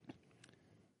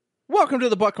Welcome to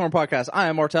the Buckhorn Podcast. I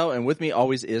am Martel, and with me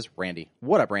always is Randy.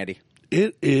 What up, Randy?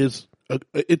 It's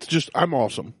just, I'm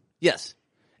awesome. Yes.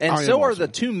 And so are the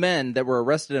two men that were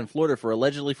arrested in Florida for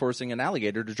allegedly forcing an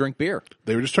alligator to drink beer.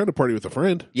 They were just trying to party with a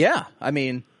friend. Yeah. I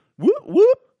mean, whoop,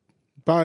 whoop.